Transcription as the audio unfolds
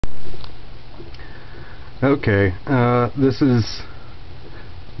Okay, this is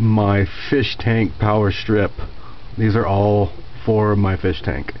my fish tank power strip. These are all for my fish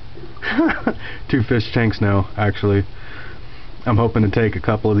tank. 2 fish tanks now, actually. I'm hoping to take a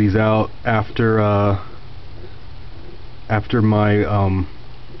couple of these out after my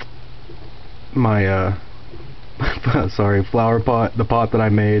sorry, flower pot, the pot that I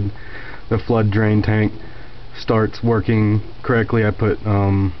made, the flood drain tank, starts working correctly. I put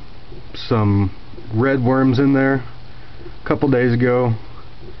some red worms in there a couple days ago.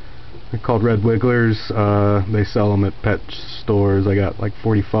 They're called red wigglers. They sell them at pet stores. I got like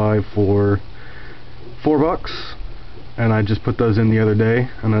 45 for $4, and I just put those in the other day.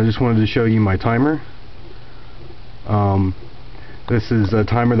 And I just wanted to show you my timer. This is a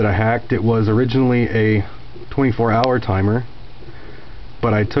timer that I hacked. It was originally a 24-hour timer,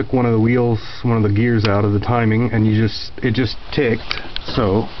 but I took one of the gears out of the timing, and it just ticked.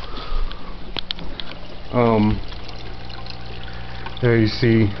 So there you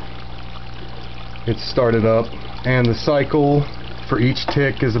see it started up, and the cycle for each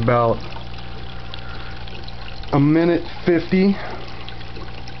tick is about 1:50.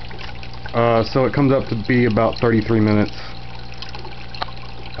 So it comes up to be about 33 minutes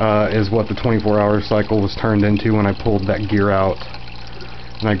is what the 24-hour cycle was turned into when I pulled that gear out,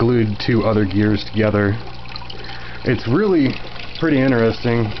 and I glued 2 other gears together. It's really pretty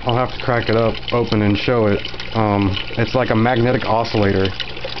interesting. I'll have to crack it open and show it. It's like a magnetic oscillator,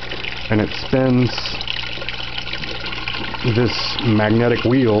 and it spins this magnetic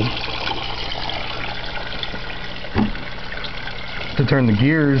wheel to turn the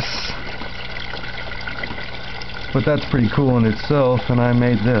gears. But that's pretty cool in itself, and I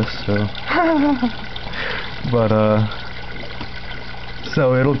made this, so but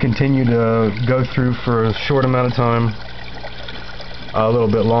so it'll continue to go through for a short amount of time, a little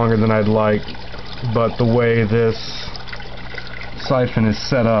bit longer than I'd like, but the way this siphon is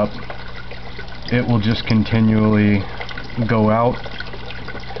set up, it will just continually go out.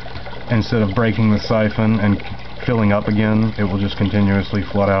 Instead of breaking the siphon and filling up again, it will just continuously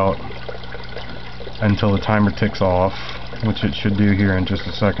flood out until the timer ticks off, which it should do here in just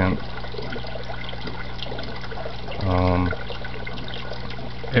a second.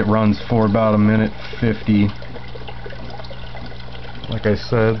 It runs for about 1:50. Like I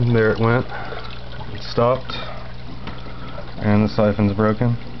said, there it went. It stopped, and the siphon's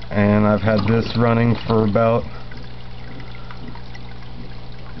broken. And I've had this running for about,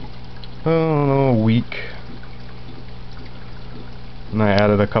 I don't know, a week. And I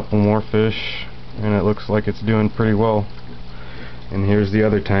added a couple more fish, and it looks like it's doing pretty well. And here's the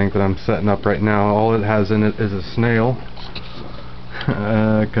other tank that I'm setting up right now. All it has in it is a snail,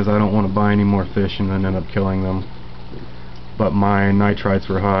 because I don't want to buy any more fish and then end up killing them. But my nitrites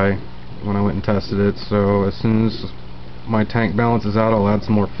were high when I went and tested it, so as soon as my tank balances out, I'll add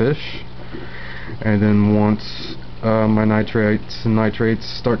some more fish. And then once my nitrites and nitrates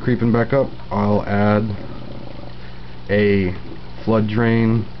start creeping back up, I'll add a flood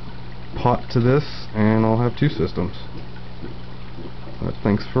drain pot to this, and I'll have 2 systems.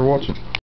 Thanks for watching.